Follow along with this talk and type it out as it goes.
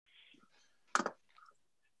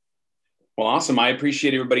Well, awesome. I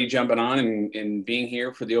appreciate everybody jumping on and being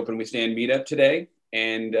here for the Open We Stand meetup today.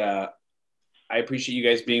 And I appreciate you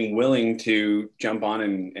guys being willing to jump on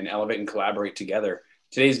and elevate and collaborate together.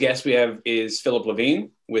 Today's guest we have is Philip Levine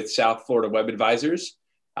with South Florida Web Advisors.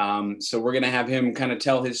 So we're going to have him kind of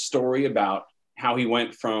tell his story about how he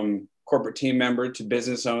went from corporate team member to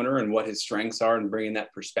business owner and what his strengths are and bringing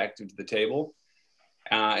that perspective to the table.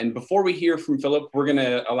 And before we hear from Philip, we're going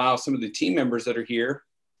to allow some of the team members that are here,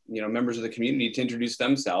 members of the community, to introduce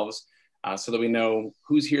themselves so that we know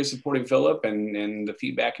who's here supporting Philip and the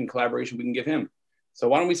feedback and collaboration we can give him. So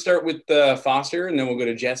why don't we start with Foster, and then we'll go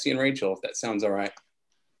to Jesse and Rachel, if that sounds all right.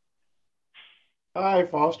 Hi,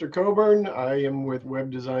 Foster Coburn. I am with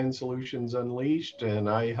Web Design Solutions Unleashed, and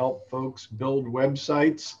I help folks build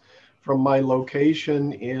websites from my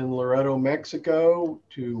location in Loreto, Mexico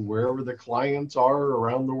to wherever the clients are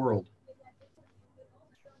around the world.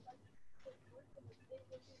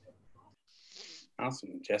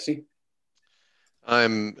 Awesome. Jesse?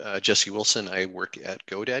 I'm Jesse Wilson. I work at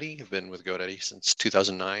GoDaddy. I've been with GoDaddy since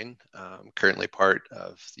 2009. I'm currently part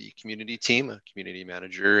of the community team, a community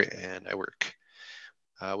manager, and I work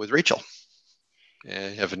with Rachel.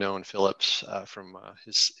 And I have known Phillips from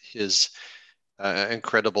his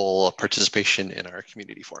incredible participation in our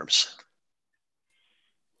community forums.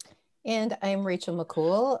 And I'm Rachel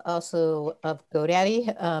McCool, also of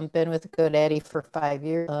GoDaddy. Been with GoDaddy for 5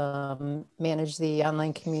 years. Manage the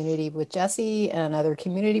online community with Jesse and other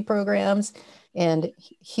community programs, and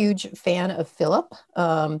huge fan of Philip.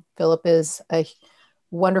 Philip is a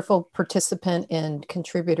wonderful participant and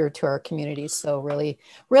contributor to our community. So really,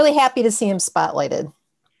 really happy to see him spotlighted.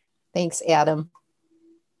 Thanks, Adam.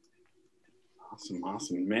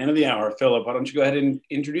 Awesome. Man of the hour, Philip, why don't you go ahead and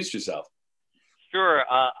introduce yourself? Sure.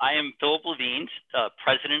 I am Philip Levine,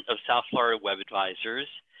 president of South Florida Web Advisors.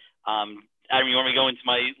 Adam, you want me to go into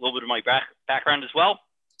a little bit of my background as well?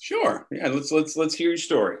 Sure. Yeah, let's hear your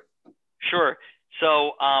story. Sure.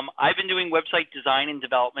 So I've been doing website design and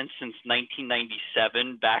development since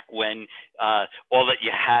 1997, back when all that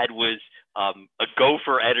you had was a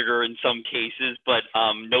Gopher editor in some cases, but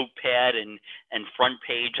Notepad and front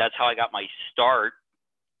page. That's how I got my start.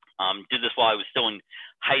 Did this while I was still in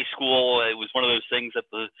high school. It was one of those things that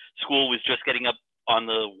the school was just getting up on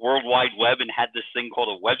the World Wide Web and had this thing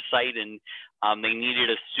called a website, and they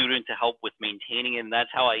needed a student to help with maintaining it. And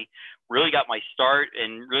that's how I really got my start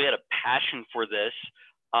and really had a passion for this.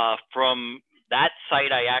 From that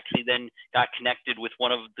site, I actually then got connected with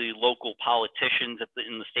one of the local politicians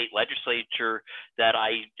in the state legislature that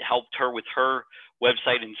I helped her with her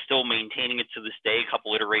website and still maintaining it to this day, a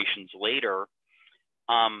couple iterations later.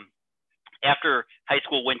 After high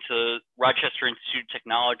school, went to Rochester Institute of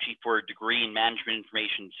Technology for a degree in Management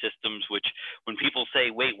Information Systems, which when people say,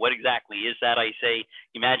 wait, what exactly is that? I say,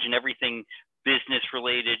 imagine everything business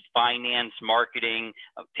related, finance, marketing,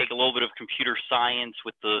 take a little bit of computer science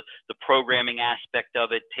with the programming aspect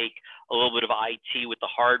of it, take a little bit of IT with the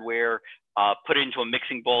hardware, put it into a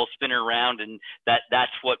mixing bowl, spin it around, and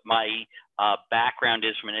that's what my background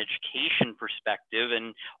is from an education perspective.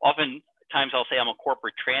 And often times I'll say I'm a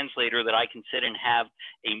corporate translator, that I can sit and have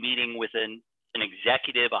a meeting with an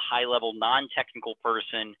executive, a high-level non-technical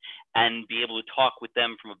person, and be able to talk with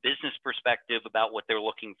them from a business perspective about what they're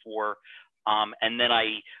looking for. And then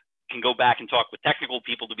I can go back and talk with technical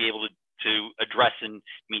people to be able to address and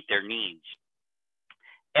meet their needs.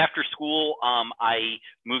 After school, I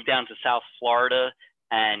moved down to South Florida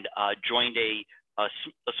and joined a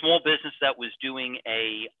small business that was doing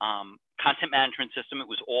a content management system. It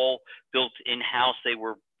was all built in-house. They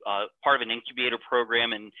were part of an incubator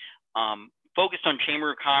program and focused on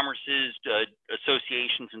Chamber of Commerce's,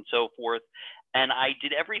 associations and so forth. And I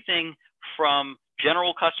did everything from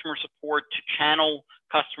general customer support to channel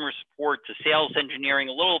customer support to sales engineering,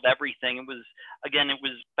 a little of everything. It was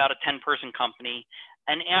about a 10-person company.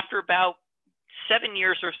 And after about 7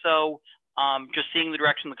 years or so, just seeing the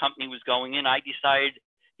direction the company was going in, I decided,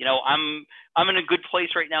 I'm in a good place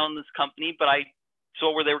right now in this company, but I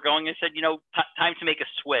saw where they were going. I said, time to make a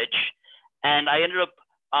switch. And I ended up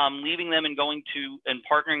leaving them and going to and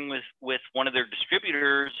partnering with one of their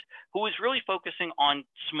distributors who was really focusing on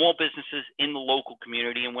small businesses in the local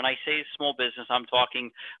community. And when I say small business, I'm talking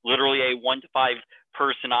literally a 1 to 5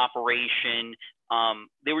 person operation.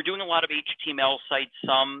 They were doing a lot of HTML sites,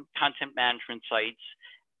 some content management sites,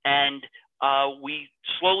 and we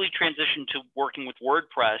slowly transitioned to working with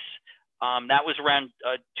WordPress. That was around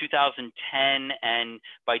 2010, and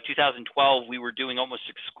by 2012, we were doing almost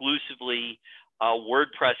exclusively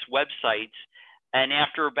WordPress websites. And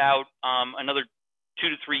after about another 2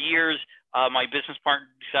 to 3 years, my business partner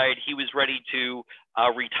decided he was ready to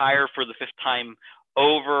retire for the 5th time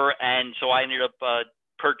over. And so I ended up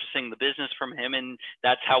purchasing the business from him. And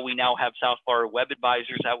that's how we now have South Florida Web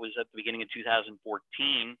Advisors. That was at the beginning of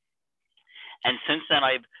 2014. And since then,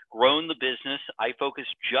 I've grown the business. I focus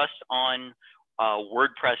just on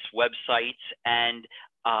WordPress websites and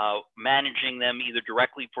managing them either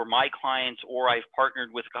directly for my clients, or I've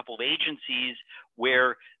partnered with a couple of agencies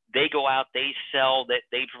where they go out, they sell, that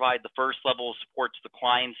they provide the first level of support to the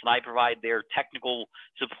clients, and I provide their technical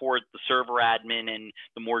support, the server admin, and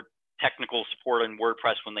the more technical support on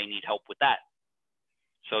WordPress when they need help with that.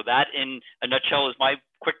 So that, in a nutshell, is my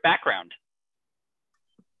quick background.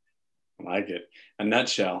 I like it. A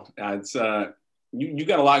nutshell. It's you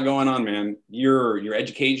got a lot going on, man. Your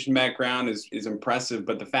education background is impressive,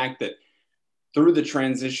 but the fact that through the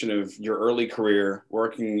transition of your early career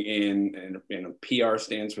working in a PR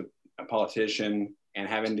stance with a politician and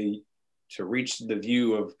having to reach the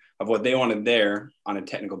view of what they wanted there on a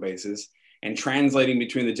technical basis and translating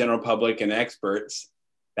between the general public and experts,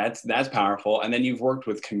 that's powerful. And then you've worked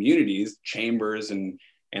with communities, chambers, and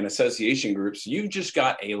association groups. You've just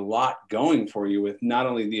got a lot going for you with not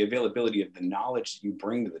only the availability of the knowledge that you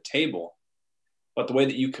bring to the table, but the way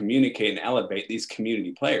that you communicate and elevate these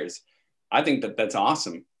community players. I think that that's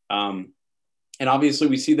awesome. And obviously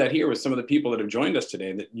we see that here with some of the people that have joined us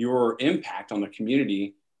today, that your impact on the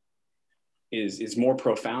community is more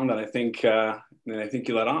profound than I think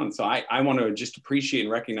you let on. So I want to just appreciate and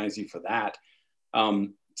recognize you for that.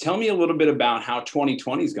 Tell me a little bit about how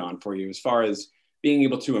 2020 has gone for you as far as being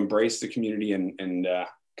able to embrace the community and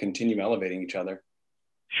continue elevating each other.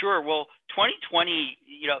 Sure. Well, 2020,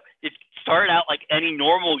 it started out like any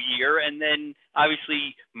normal year, and then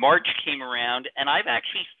obviously March came around, and I've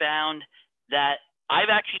actually found that I've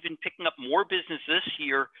actually been picking up more business this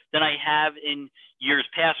year than I have in years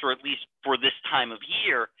past, or at least for this time of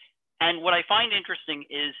year. And what I find interesting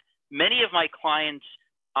is many of my clients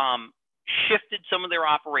shifted some of their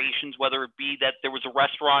operations, whether it be that there was a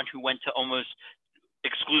restaurant who went to almost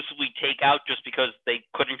exclusively takeout just because they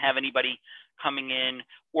couldn't have anybody coming in,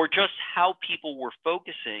 or just how people were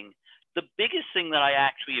focusing. The biggest thing that I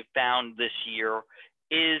actually have found this year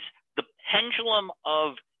is the pendulum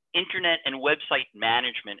of internet and website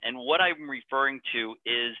management. And what I'm referring to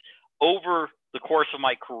is, over the course of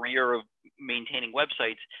my career of maintaining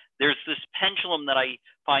websites, there's this pendulum that I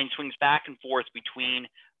find swings back and forth between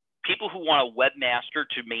people who want a webmaster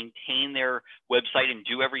to maintain their website and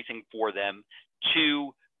do everything for them,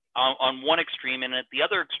 to on one extreme, and at the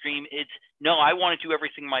other extreme, it's no, I want to do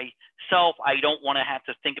everything myself. I don't want to have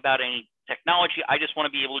to think about any technology. I just want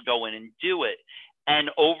to be able to go in and do it.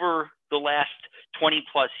 And over the last 20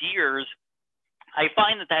 plus years, I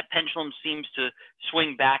find that pendulum seems to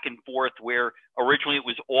swing back and forth, where originally it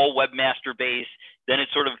was all webmaster based. Then it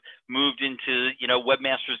sort of moved into,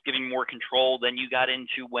 webmasters giving more control. Then you got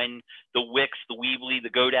into when the Wix, the Weebly,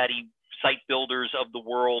 the GoDaddy site builders of the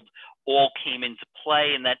world all came into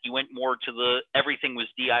play, and that you went more to everything was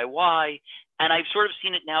DIY. And I've sort of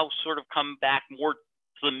seen it now sort of come back more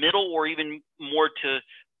to the middle, or even more to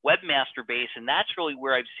webmaster base. And that's really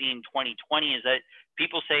where I've seen 2020 is that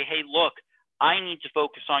people say, hey, look, I need to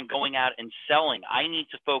focus on going out and selling. I need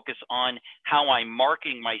to focus on how I'm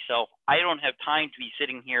marketing myself. I don't have time to be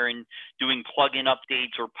sitting here and doing plugin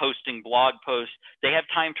updates or posting blog posts. They have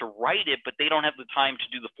time to write it, but they don't have the time to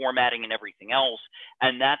do the formatting and everything else.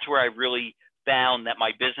 And that's where I really found that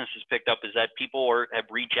my business has picked up, is that people have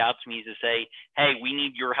reached out to me to say, hey, we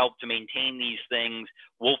need your help to maintain these things.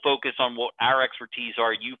 We'll focus on what our expertise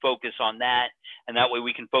are. You focus on that. And that way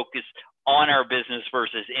we can focus on our business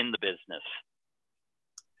versus in the business.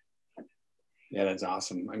 Yeah, that's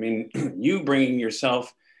awesome. I mean, you bringing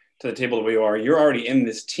yourself to the table the way you are, you're already in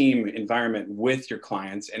this team environment with your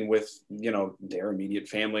clients and with, their immediate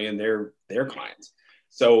family and their clients.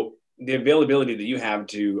 So the availability that you have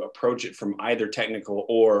to approach it from either technical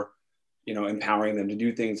or, empowering them to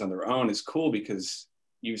do things on their own is cool, because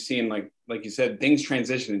you've seen, like you said, things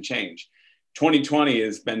transition and change. 2020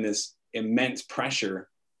 has been this immense pressure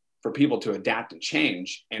for people to adapt and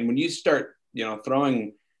change. And when you start,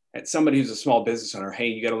 throwing at somebody who's a small business owner, hey,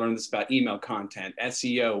 you got to learn this about email content,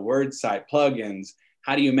 SEO, word site, plugins.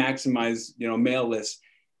 How do you maximize, mail lists?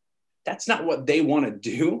 That's not what they want to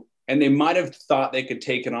do. And they might have thought they could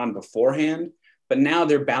take it on beforehand, but now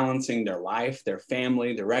they're balancing their life, their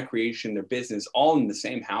family, their recreation, their business, all in the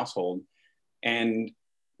same household. And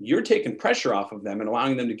you're taking pressure off of them and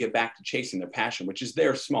allowing them to get back to chasing their passion, which is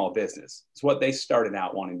their small business. It's what they started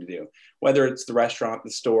out wanting to do, whether it's the restaurant,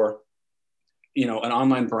 the store, you know, an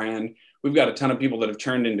online brand. We've got a ton of people that have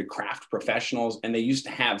turned into craft professionals, and they used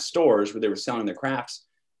to have stores where they were selling their crafts,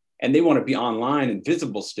 and they want to be online and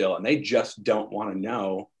visible still, and they just don't want to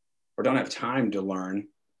know or don't have time to learn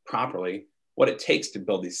properly what it takes to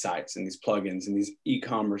build these sites and these plugins and these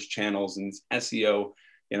e-commerce channels and SEO,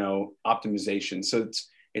 you know, optimization. So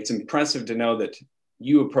it's impressive to know that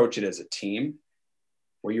you approach it as a team,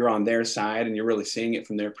 where you're on their side and you're really seeing it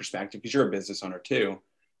from their perspective, because you're a business owner too.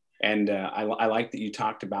 And I like that you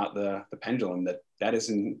talked about the pendulum. That is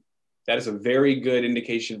a very good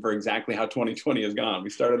indication for exactly how 2020 has gone.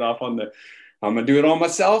 We started off on the I'm gonna do it all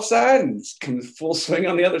myself side, and it's come full swing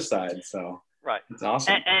on the other side. So right, it's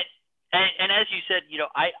awesome. And as you said, you know,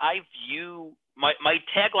 I view my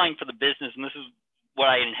tagline for the business, and this is what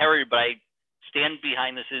I inherited, but I stand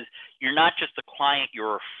behind this, is you're not just a client,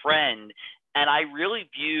 you're a friend. And I really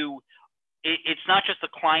view it's not just a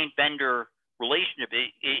client vendor relationship.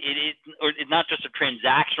 It's not just a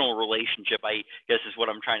transactional relationship, I guess is what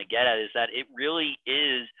I'm trying to get at, is that it really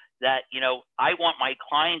is that, you know, I want my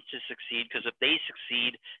clients to succeed, because if they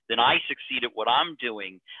succeed, then I succeed at what I'm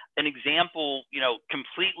doing. An example, you know,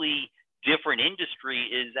 completely different industry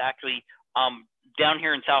is actually down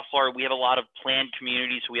here in South Florida, we have a lot of planned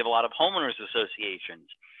communities. So we have a lot of homeowners associations.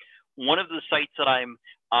 One of the sites that I'm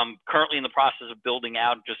currently in the process of building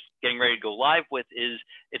out, just getting ready to go live with, is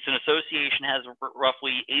it's an association, has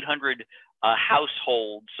roughly 800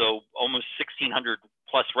 households, so almost 1,600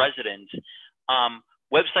 plus residents.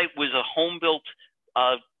 Website was a home built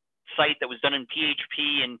site that was done in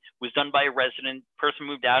PHP and was done by a resident. Person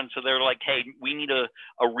moved out, and so they're like, hey, we need a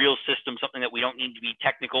real system, something that we don't need to be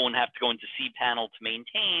technical and have to go into cPanel to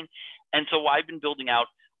maintain. And so I've been building out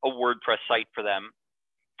a WordPress site for them.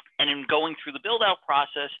 And in going through the build out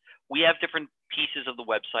process, we have different pieces of the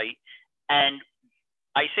website. And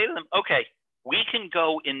I say to them, okay, we can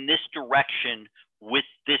go in this direction with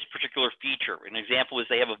this particular feature. An example is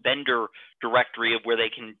they have a vendor directory of where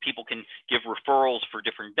people can give referrals for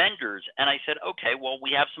different vendors. And I said, okay, well,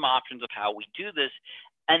 we have some options of how we do this.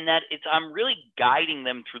 And that I'm really guiding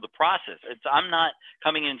them through the process. I'm not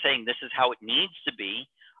coming in and saying this is how it needs to be.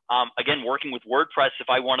 Again, working with WordPress, if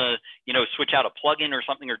I want to, you know, switch out a plugin or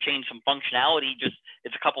something or change some functionality,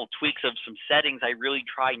 it's a couple of tweaks of some settings. I really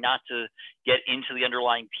try not to get into the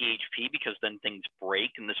underlying PHP, because then things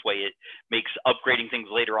break, and this way it makes upgrading things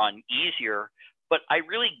later on easier. But I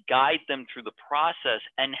really guide them through the process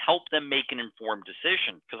and help them make an informed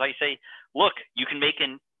decision, because I say, look, you can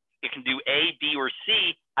it can do A, B, or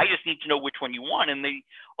C. I just need to know which one you want. And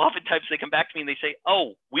oftentimes they come back to me and they say,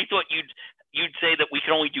 oh, we thought you'd say that we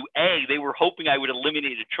could only do A. They were hoping I would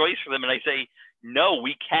eliminate a choice for them. And I say, no,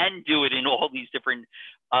 we can do it in all these different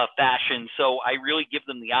fashions. So I really give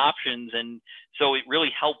them the options. And so it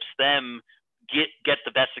really helps them get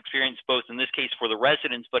the best experience, both in this case for the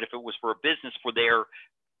residents, but if it was for a business, for their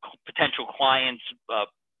potential clients,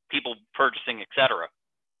 people purchasing, et cetera.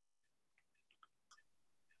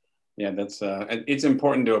 Yeah, it's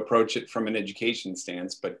important to approach it from an education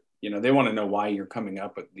stance, but you know, they want to know why you're coming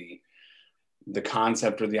up with the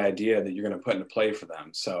concept or the idea that you're going to put into play for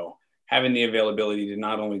them. So having the availability to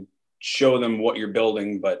not only show them what you're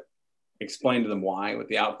building, but explain to them what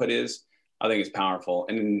the output is, I think is powerful.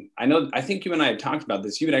 And I think you and I had talked about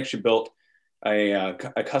this. You had actually built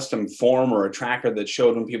a custom form or a tracker that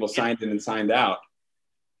showed when people signed in and signed out.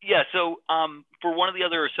 Yeah. So for one of the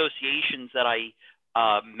other associations that I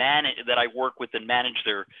work with and manage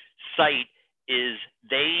their site, is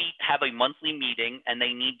they have a monthly meeting and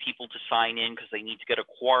they need people to sign in because they need to get a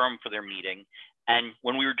quorum for their meeting. And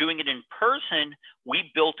when we were doing it in person,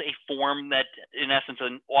 we built a form that, in essence,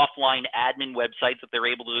 an offline admin website that they're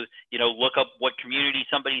able to, you know, look up what community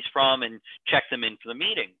somebody's from and check them in for the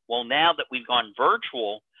meeting. Well, now that we've gone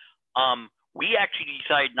virtual, we actually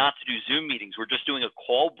decided not to do Zoom meetings. We're just doing a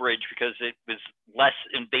call bridge because it was less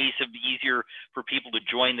invasive, easier for people to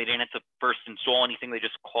join. They didn't have to first install anything. They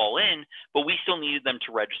just call in, but we still needed them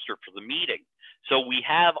to register for the meeting. So we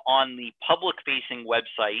have on the public facing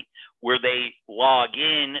website where they log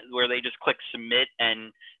in, where they just click submit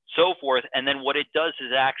and so forth. And then what it does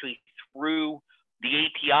is actually through the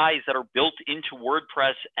APIs that are built into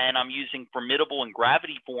WordPress, and I'm using Formidable and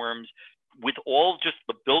Gravity Forms, with all just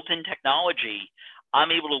the built-in technology,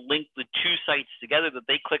 I'm able to link the two sites together that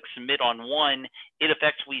they click submit on one. It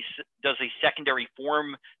effectively does a secondary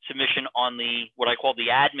form submission on what I call the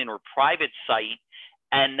admin or private site,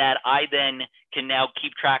 and that I then can now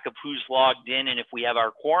keep track of who's logged in and if we have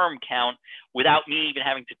our quorum count without me even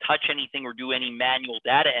having to touch anything or do any manual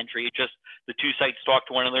data entry. It just, the two sites talk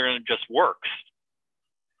to one another and it just works.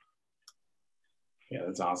 Yeah,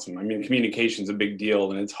 that's awesome. I mean, communication is a big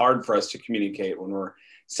deal, and it's hard for us to communicate when we're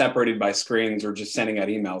separated by screens or just sending out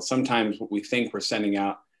emails. Sometimes what we think we're sending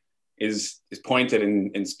out is pointed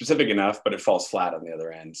and specific enough, but it falls flat on the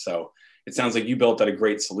other end. So it sounds like you built out a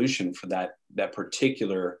great solution for that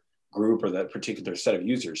particular group or that particular set of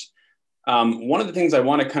users. One of the things I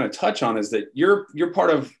want to kind of touch on is that you're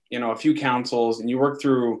part of, you know, a few councils, and you work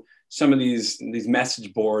through some of these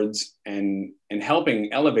message boards and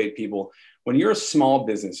helping elevate people. When you're a small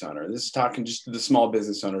business owner, this is talking just to the small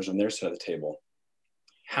business owners on their side of the table,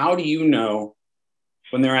 how do you know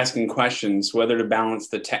when they're asking questions whether to balance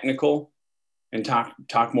the technical and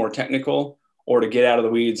talk more technical, or to get out of the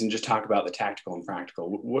weeds and just talk about the tactical and practical?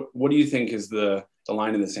 What do you think is the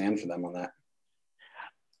line in the sand for them on that?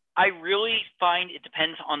 I really find it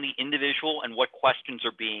depends on the individual and what questions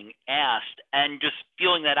are being asked, and just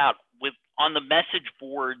feeling that out. With on the message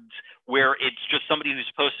boards where it's just somebody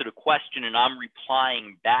who's posted a question and I'm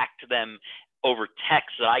replying back to them over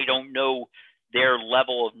text that I don't know their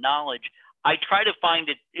level of knowledge, I try to find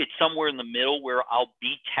it's somewhere in the middle where I'll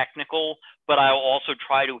be technical, but I'll also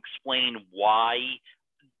try to explain why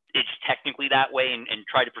it's technically that way, and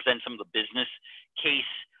try to present some of the business case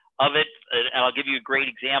of it. And I'll give you a great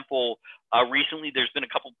example. Recently, there's been a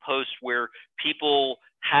couple posts where people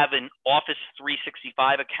have an Office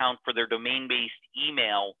 365 account for their domain-based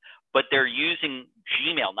email, but they're using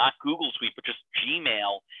Gmail, not Google Suite, but just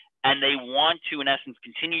Gmail. And they want to, in essence,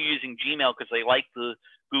 continue using Gmail because they like the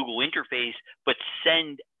Google interface, but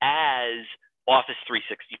send as Office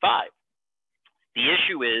 365. The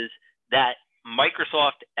issue is that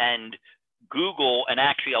Microsoft and Google, and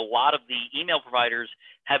actually a lot of the email providers,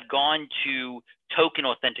 have gone to token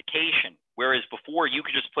authentication, whereas before you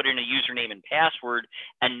could just put in a username and password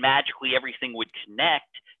and magically everything would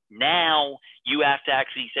connect. Now you have to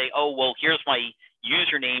actually say, oh, well, here's my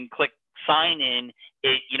username, click sign in.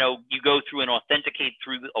 You go through and authenticate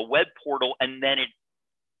through a web portal, and then it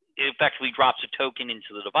effectively drops a token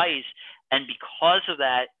into the device. And because of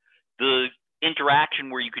that, the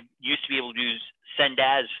interaction where you used to be able to send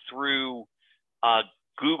as through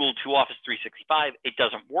Google to Office 365, it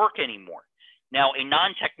doesn't work anymore. Now, a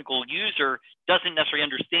non-technical user doesn't necessarily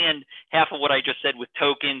understand half of what I just said with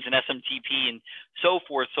tokens and SMTP and so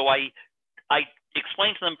forth. So I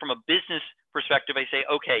explain to them from a business perspective. I say,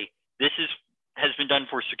 okay, this has been done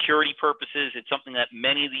for security purposes. It's something that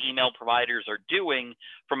many of the email providers are doing.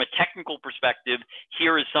 From a technical perspective,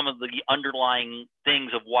 here is some of the underlying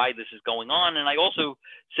things of why this is going on. And I also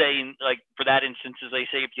say, like for that instance, is I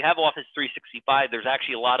say, if you have Office 365, there's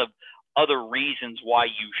actually a lot of other reasons why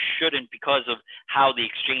you shouldn't, because of how the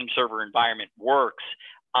Exchange server environment works.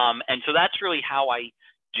 And so that's really how I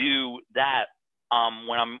do that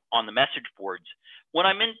when I'm on the message boards. When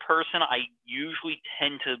I'm in person, I usually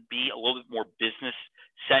tend to be a little bit more business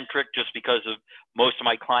centric, just because of most of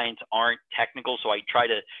my clients aren't technical. So I try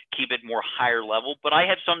to keep it more higher level, but I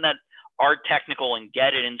have some that are technical and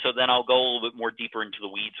get it. And so then I'll go a little bit more deeper into the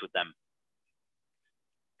weeds with them.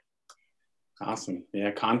 Awesome.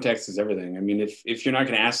 Yeah, context is everything. I mean, if you're not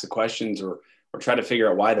going to ask the questions or try to figure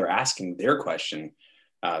out why they're asking their question,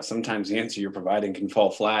 sometimes the answer you're providing can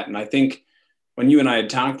fall flat. And I think when you and I had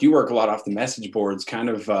talked, you work a lot off the message boards, kind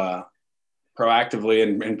of proactively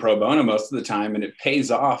and pro bono most of the time, and it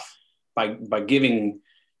pays off by giving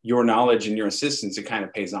your knowledge and your assistance. It kind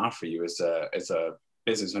of pays off for you as a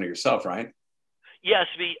business owner yourself, right? Yes,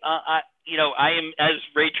 I am, as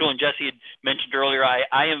Rachel and Jesse had mentioned earlier,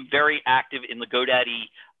 I am very active in the GoDaddy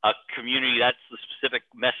community. That's the specific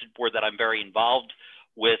message board that I'm very involved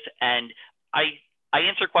with. And I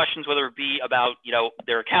answer questions, whether it be about,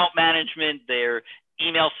 their account management, their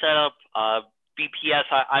email setup, VPS.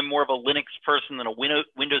 I'm more of a Linux person than a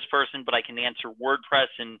Windows person, but I can answer WordPress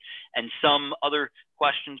and some other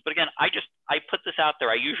questions. But again, I put this out there.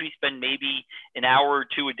 I usually spend maybe an hour or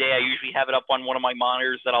two a day. I usually have it up on one of my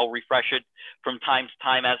monitors that I'll refresh it from time to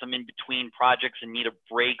time as I'm in between projects and need a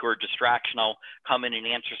break or a distraction. I'll come in and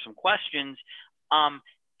answer some questions.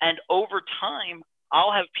 And over time,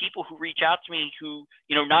 I'll have people who reach out to me who,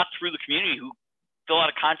 not through the community, who fill out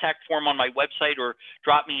a contact form on my website or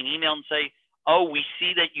drop me an email and say, oh, we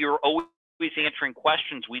see that you're always answering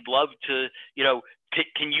questions. We'd love to,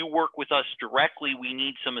 can you work with us directly? We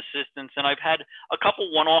need some assistance. And I've had a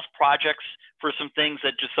couple one-off projects for some things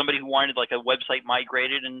that just somebody who wanted like a website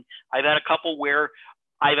migrated. And I've had a couple where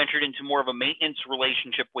I've entered into more of a maintenance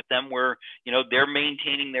relationship with them where, they're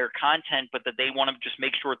maintaining their content, but that they want to just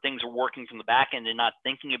make sure things are working from the back end and not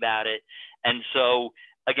thinking about it. And so,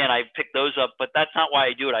 again, I've picked those up, but that's not why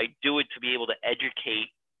I do it. I do it to be able to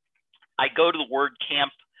educate. I go to the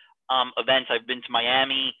WordCamp events. I've been to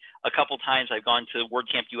Miami a couple times. I've gone to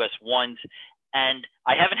WordCamp US once, and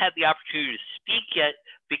I haven't had the opportunity to speak yet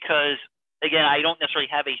because, again, I don't necessarily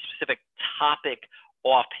have a specific topic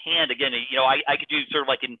offhand. Again, I could do sort of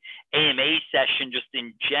like an AMA session just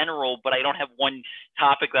in general, but I don't have one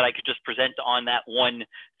topic that I could just present on that one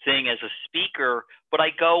thing as a speaker. But I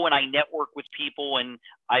go and I network with people, and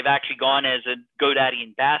I've actually gone as a GoDaddy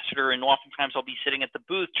ambassador, and oftentimes I'll be sitting at the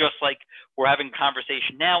booth just like we're having a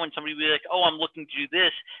conversation now, and somebody will be like, oh, I'm looking to do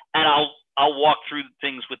this, and I'll walk through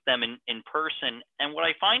things with them in person. And what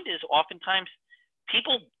I find is oftentimes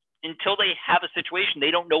people, until they have a situation,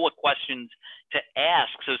 they don't know what questions to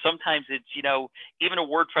ask. So sometimes it's, even a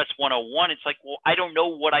WordPress 101, it's like, well, I don't know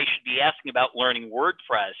what I should be asking about learning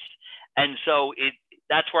WordPress. And so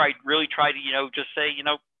that's where I really try to, just say,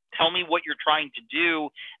 tell me what you're trying to do,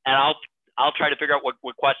 and I'll try to figure out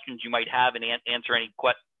what questions you might have and answer any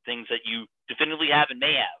things that you definitively have and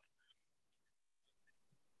may have.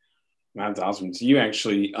 That's awesome. So you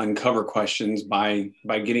actually uncover questions by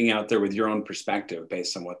getting out there with your own perspective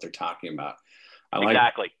based on what they're talking about.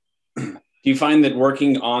 Exactly. Do you find that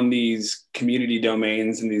working on these community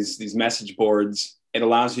domains and these message boards, it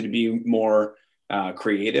allows you to be more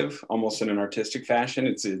creative, almost in an artistic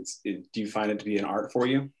fashion? Do you find it to be an art for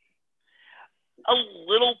you? A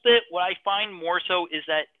little bit. What I find more so is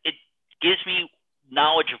that it gives me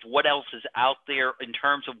knowledge of what else is out there in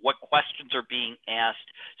terms of what questions are being asked.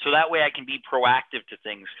 So that way I can be proactive to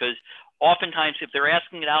things, because oftentimes if they're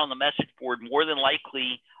asking it out on the message board, more than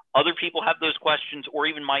likely other people have those questions, or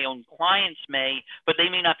even my own clients may, but they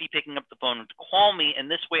may not be picking up the phone to call me. And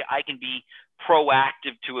this way I can be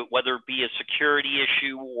proactive to it, whether it be a security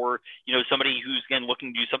issue or, somebody who's, again,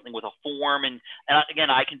 looking to do something with a form. And again,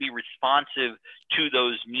 I can be responsive to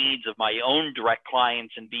those needs of my own direct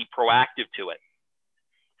clients and be proactive to it.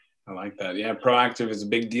 I like that. Yeah, proactive is a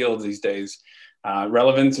big deal these days.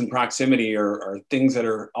 Relevance and proximity are things that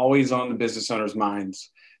are always on the business owner's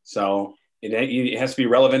minds. So it has to be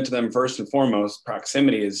relevant to them first and foremost.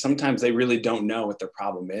 Proximity is sometimes they really don't know what their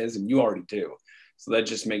problem is, and you already do. So that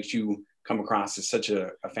just makes you come across as such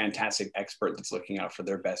a fantastic expert that's looking out for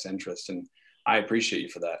their best interest. And I appreciate you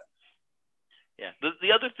for that. Yeah.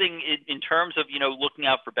 The other thing in terms of, looking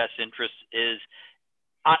out for best interests is,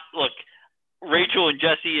 look, Rachel and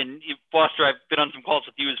Jesse and Foster, I've been on some calls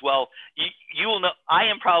with you as well. You will know I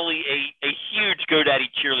am probably a huge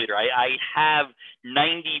GoDaddy cheerleader. I have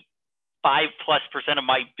 95+% of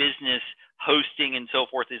my business hosting and so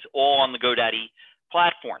forth is all on the GoDaddy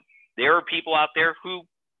platform. There are people out there who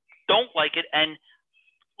don't like it, and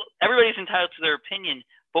everybody's entitled to their opinion.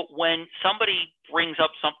 But when somebody brings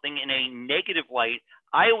up something in a negative light,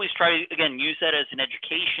 I always try to, again, use that as an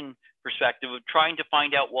education perspective of trying to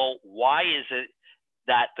find out, well, why is it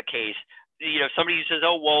that the case? Somebody who says,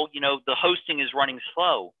 oh, well, the hosting is running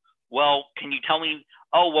slow. Well, can you tell me,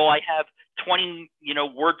 oh, well, I have 20,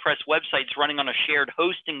 WordPress websites running on a shared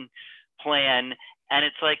hosting plan. And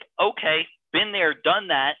it's like, okay, been there, done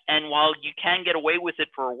that. And while you can get away with it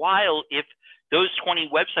for a while, if those 20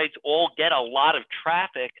 websites all get a lot of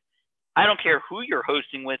traffic, I don't care who you're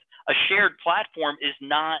hosting with, a shared platform is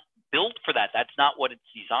not built for that. That's not what it's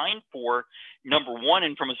designed for, number one.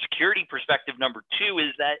 And from a security perspective, number two,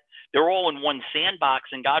 is that they're all in one sandbox,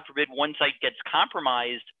 and God forbid one site gets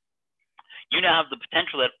compromised, you now have the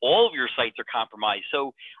potential that all of your sites are compromised.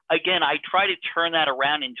 So again, I try to turn that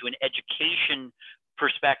around into an education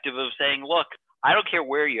perspective of saying, look, I don't care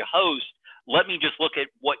where you host. Let me just look at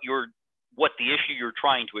what the issue you're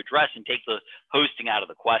trying to address and take the hosting out of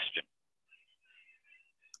the question.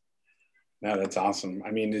 No, that's awesome. I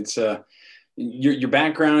mean, it's your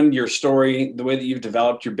background, your story, the way that you've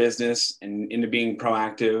developed your business and into being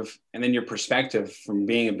proactive, and then your perspective from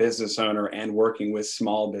being a business owner and working with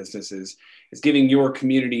small businesses is giving your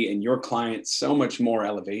community and your clients so much more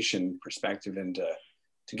elevation perspective into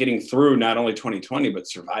getting through not only 2020, but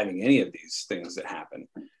surviving any of these things that happen.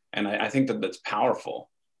 And I think that's powerful.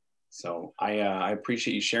 So I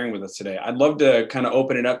appreciate you sharing with us today. I'd love to kind of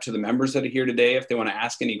open it up to the members that are here today if they want to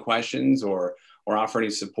ask any questions or offer any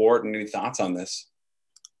support and any thoughts on this.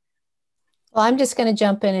 Well, I'm just going to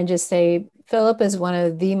jump in and just say Philip is one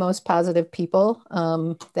of the most positive people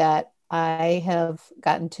that I have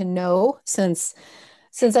gotten to know since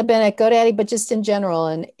I've been at GoDaddy, but just in general.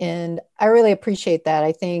 And I really appreciate that.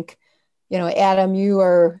 I think, Adam, you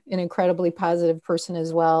are an incredibly positive person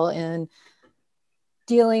as well. And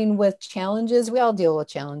dealing with challenges, we all deal with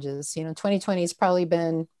challenges. 2020 has probably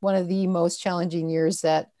been one of the most challenging years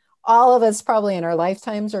that all of us probably in our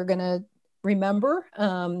lifetimes are going to remember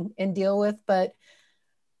and deal with. But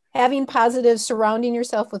having positive, surrounding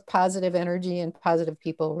yourself with positive energy and positive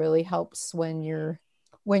people really helps when you're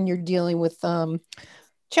dealing with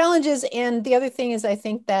challenges. And the other thing is, I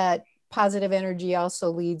think that positive energy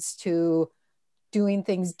also leads to doing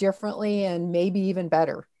things differently and maybe even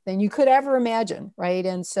better than you could ever imagine, right?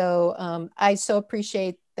 And so I so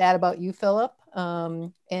appreciate that about you, Philip,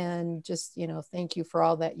 and just, thank you for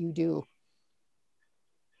all that you do.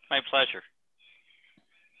 My pleasure.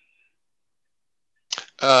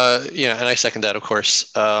 Yeah, and I second that, of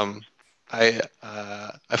course. I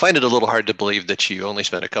find it a little hard to believe that you only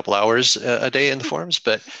spend a couple hours a day in the forums,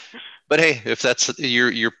 but hey, if that's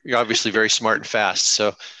you're obviously very smart and fast.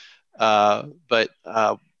 So, but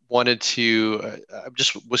wanted to I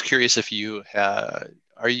just was curious if you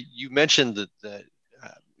you mentioned that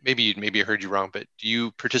maybe I heard you wrong, but do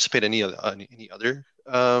you participate in any other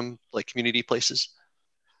like community places?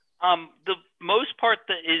 The most part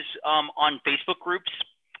that is on Facebook groups.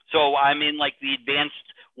 So I'm in like the advanced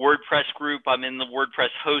WordPress group. I'm in the WordPress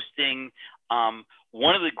hosting.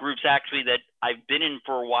 One of the groups actually that I've been in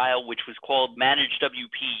for a while, which was called Managed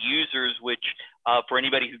WP Users, which for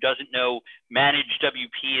anybody who doesn't know, Managed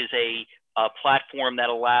WP is a platform that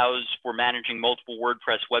allows for managing multiple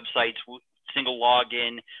WordPress websites, single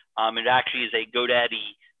login. It actually is a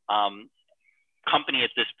GoDaddy company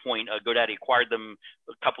at this point. GoDaddy acquired them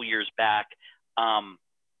a couple years back.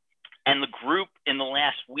 And the group in the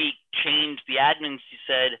last week changed. The admins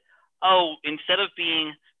said, oh, instead of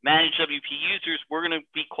being Managed WP Users, we're going to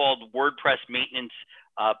be called WordPress Maintenance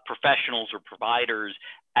Professionals or Providers,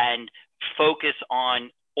 and focus on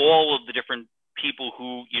all of the different people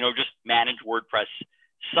who, just manage WordPress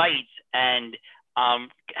sites. And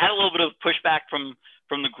had a little bit of pushback from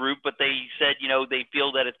the group, but they said, they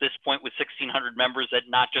feel that at this point with 1,600 members, that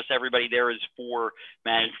not just everybody there is for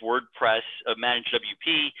Managed WordPress, Managed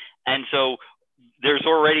WP. And so there's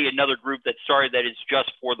already another group that started that is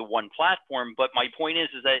just for the one platform. But my point is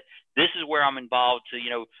that this is where I'm involved to,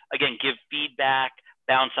 again, give feedback,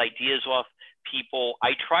 bounce ideas off people.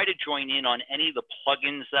 I try to join in on any of the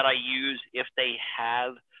plugins that I use if they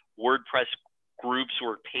have WordPress groups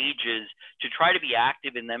or pages, to try to be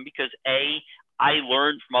active in them, because I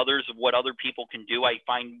learn from others of what other people can do. I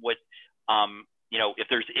find what, if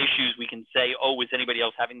there's issues, we can say, oh, is anybody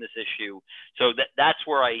else having this issue? So that's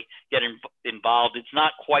where I get involved. It's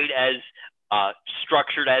not quite as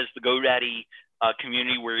structured as the GoDaddy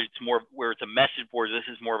community, where it's a message board.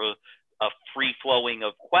 This is more of a free flowing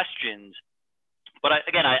of questions. But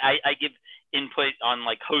I give input on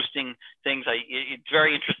like hosting things. It's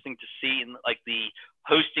very interesting to see in like the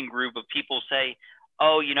hosting group of people say,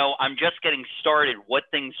 oh, I'm just getting started. What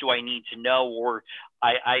things do I need to know? Or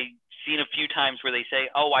I've seen a few times where they say,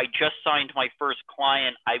 oh, I just signed my first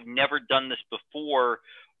client. I've never done this before.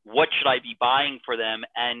 What should I be buying for them?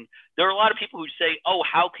 And there are a lot of people who say, oh,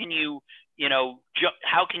 how can you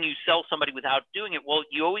sell somebody without doing it? Well,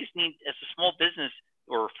 you always need, as a small business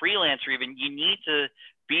or a freelancer even, you need to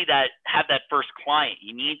have that first client.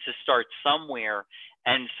 You need to start somewhere.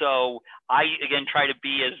 And so I, again, try to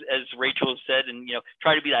be, as Rachel has said, and,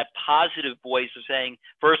 try to be that positive voice of saying,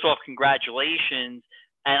 first off, congratulations.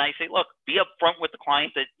 And I say, look, be upfront with the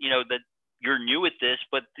client that, that you're new at this,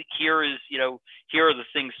 but here are the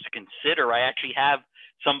things to consider. I actually have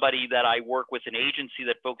somebody that I work with, an agency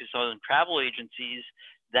that focuses on travel agencies,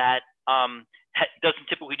 that doesn't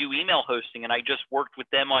typically do email hosting. And I just worked with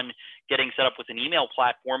them on getting set up with an email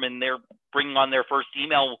platform, and they're bringing on their first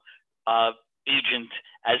email agent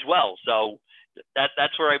as well. So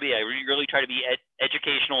that's where I be. I really try to be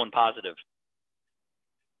educational and positive.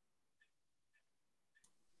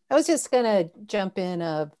 I was just going to jump in.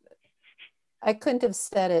 I couldn't have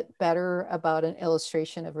said it better about an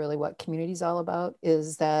illustration of really what community is all about,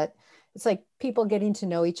 is that it's like people getting to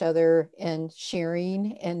know each other and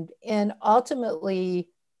sharing and ultimately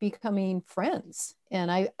becoming friends.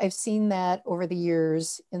 And I've seen that over the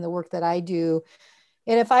years in the work that I do.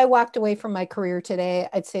 And if I walked away from my career today,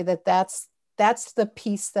 I'd say that that's the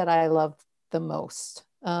piece that I love the most,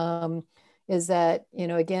 is that,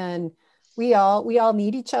 again, we all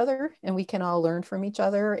need each other, and we can all learn from each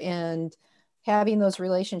other, and having those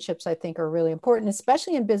relationships, I think, are really important,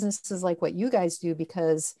 especially in businesses like what you guys do,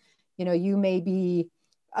 because, you may be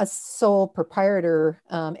a sole proprietor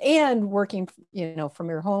and working, from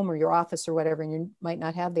your home or your office or whatever, and you might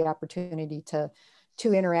not have the opportunity to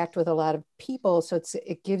interact with a lot of people. So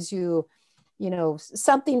it gives you,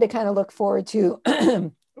 something to kind of look forward to,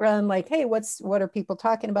 run like, hey, what are people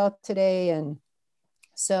talking about today? And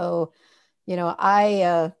so,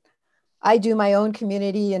 I do my own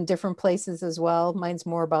community in different places as well. Mine's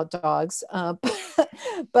more about dogs.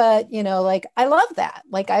 But, you know, like I love that.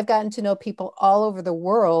 Like I've gotten to know people all over the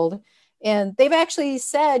world, and they've actually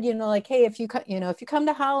said, you know, like, hey, if you come, you know, if you come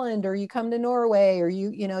to Holland or you come to Norway or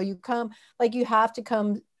you know, you come, like you have to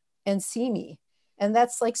come and see me. And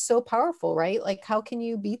that's like so powerful, right? Like, how can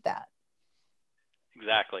you beat that?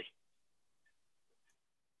 Exactly.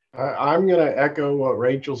 I'm going to echo what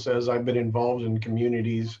Rachel says. I've been involved in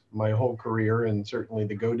communities my whole career, and certainly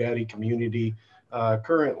the GoDaddy community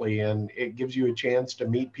currently. And it gives you a chance to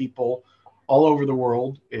meet people all over the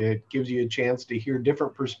world. It gives you a chance to hear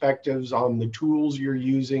different perspectives on the tools you're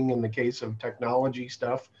using in the case of technology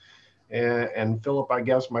stuff. And Philip, I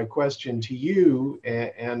guess my question to you,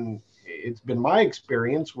 and it's been my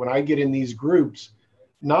experience when I get in these groups,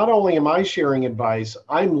 not only am I sharing advice,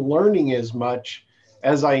 I'm learning as much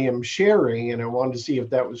as I am sharing, and I wanted to see if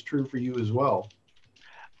that was true for you as well.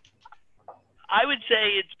 I would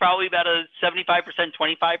say it's probably about a 75%,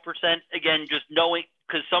 25%. Again, just knowing,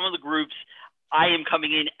 because some of the groups I am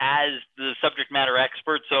coming in as the subject matter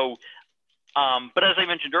expert. So, but as I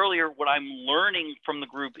mentioned earlier, what I'm learning from the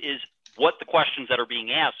group is what the questions that are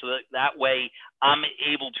being asked, so that way I'm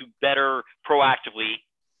able to better proactively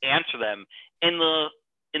answer them. In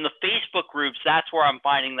the Facebook groups, that's where I'm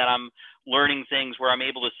finding that I'm learning things, where I'm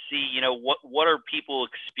able to see, you know, what are people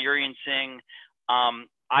experiencing.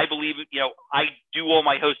 I believe, you know, I do all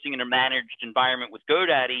my hosting in a managed environment with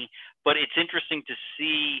GoDaddy, but it's interesting to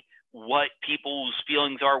see what people's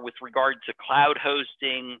feelings are with regard to cloud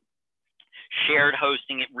hosting, shared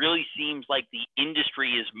hosting. It really seems like the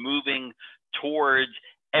industry is moving towards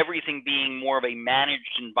everything being more of a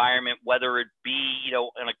managed environment, whether it be, you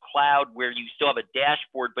know, in a cloud where you still have a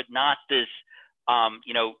dashboard, but not this,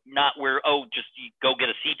 you know, not where, oh, just you go get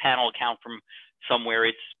a cPanel account from somewhere.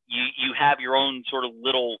 It's you have your own sort of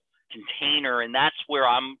little container, and that's where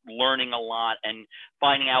I'm learning a lot and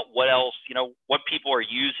finding out what else, you know, what people are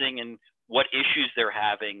using and what issues they're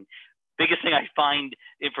having. Biggest thing I find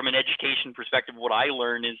from an education perspective, what I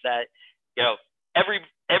learn is that, you know, every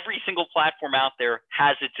single platform out there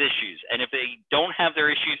has its issues. And if they don't have their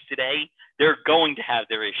issues today, they're going to have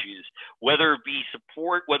their issues, whether it be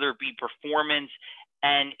support, whether it be performance.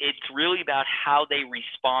 And it's really about how they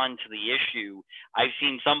respond to the issue. I've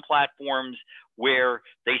seen some platforms where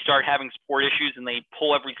they start having support issues and they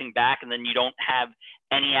pull everything back, and then you don't have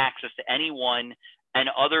any access to anyone. And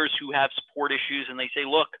others who have support issues and they say,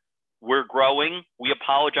 look, we're growing. We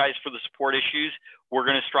apologize for the support issues. We're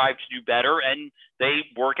going to strive to do better. And they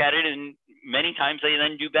work at it, and many times they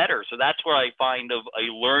then do better. So that's what I find of a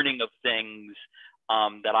learning of things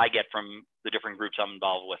that I get from the different groups I'm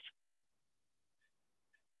involved with.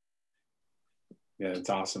 Yeah,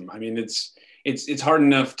 it's awesome. I mean, it's hard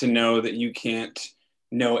enough to know that you can't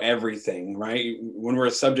know everything, right? When we're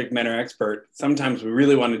a subject matter expert, sometimes we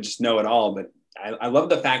really want to just know it all. But I love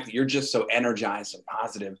the fact that you're just so energized and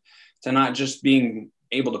positive to not just being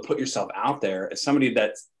able to put yourself out there as somebody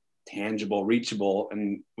that's tangible, reachable,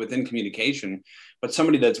 and within communication, but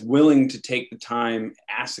somebody that's willing to take the time,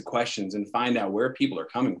 ask the questions, and find out where people are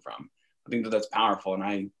coming from. I think that's powerful, and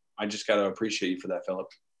I just got to appreciate you for that, Philip.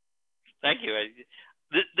 Thank you.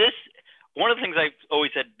 This one of the things I've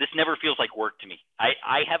always said, this never feels like work to me.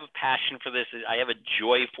 I have a passion for this. I have a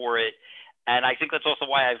joy for it. And I think that's also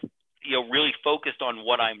why I've, you know, really focused on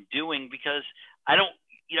what I'm doing, because I don't,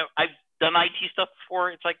 you know, I've done IT stuff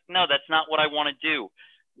before. It's like, no, that's not what I want to do.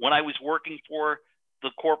 When I was working for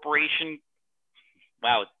the corporation,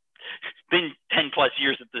 wow, it's been 10 plus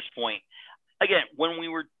years at this point. Again, when we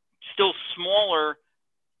were still smaller,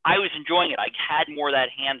 I was enjoying it. I had more of that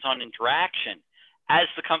hands-on interaction. As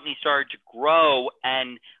the company started to grow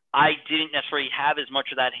and I didn't necessarily have as much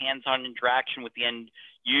of that hands-on interaction with the end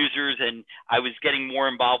users, and I was getting more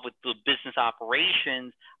involved with the business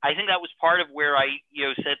operations, I think that was part of where I, you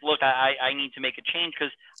know, said, look, I need to make a change,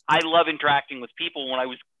 because I love interacting with people. When I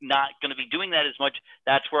was not going to be doing that as much,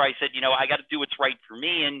 that's where I said, you know, I got to do what's right for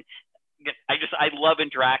me. And I love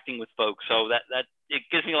interacting with folks. So that it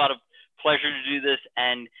gives me a lot of pleasure to do this.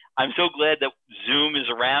 And I'm so glad that Zoom is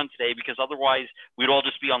around today, because otherwise we'd all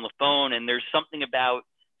just be on the phone. And there's something about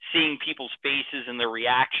seeing people's faces and their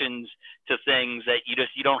reactions to things that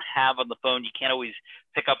you don't have on the phone. You can't always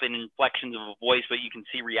pick up in inflections of a voice, but you can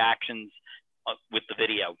see reactions with the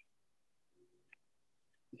video.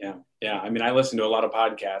 Yeah. I mean, I listen to a lot of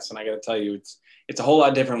podcasts, and I got to tell you, it's a whole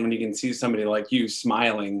lot different when you can see somebody like you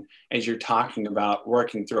smiling as you're talking about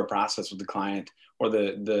working through a process with the client, or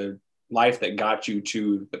the life that got you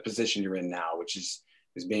to the position you're in now, which is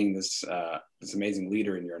being this amazing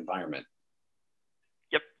leader in your environment.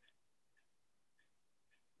 Yep.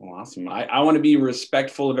 Well, awesome. I want to be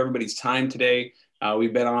respectful of everybody's time today.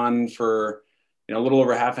 We've been on for a little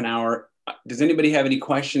over half an hour. Does anybody have any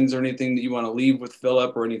questions or anything that you want to leave with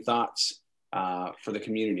Philip, or any thoughts for the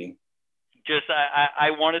community? Just I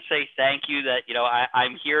want to say thank you that,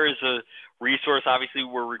 I'm here as a resource. Obviously,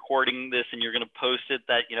 we're recording this and you're going to post it,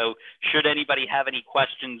 that, should anybody have any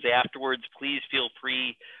questions afterwards, please feel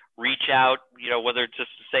free, reach out, whether it's just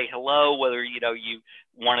to say hello, whether, you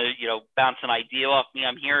want to, bounce an idea off me.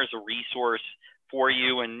 I'm here as a resource for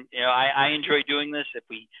you. And, I enjoy doing this. If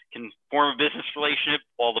we can form a business relationship,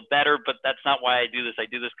 all the better, but that's not why I do this. I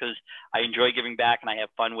do this because I enjoy giving back and I have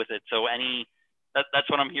fun with it. So that's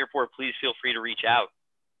what I'm here for. Please feel free to reach out.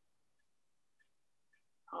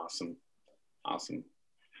 Awesome. Awesome.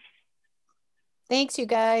 Thanks, you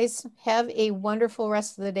guys. Have a wonderful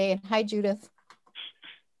rest of the day. And hi, Judith.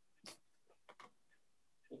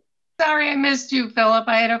 Sorry I missed you, Philip.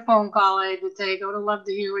 I had a phone call I had to take. I would have loved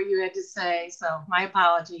to hear what you had to say. So my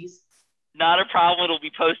apologies. Not a problem. It'll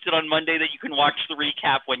be posted on Monday that you can watch the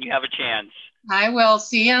recap when you have a chance. I will.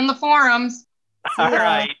 See you on the forums. All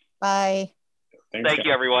right. Bye. Thanks, Thank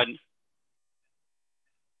you, everyone.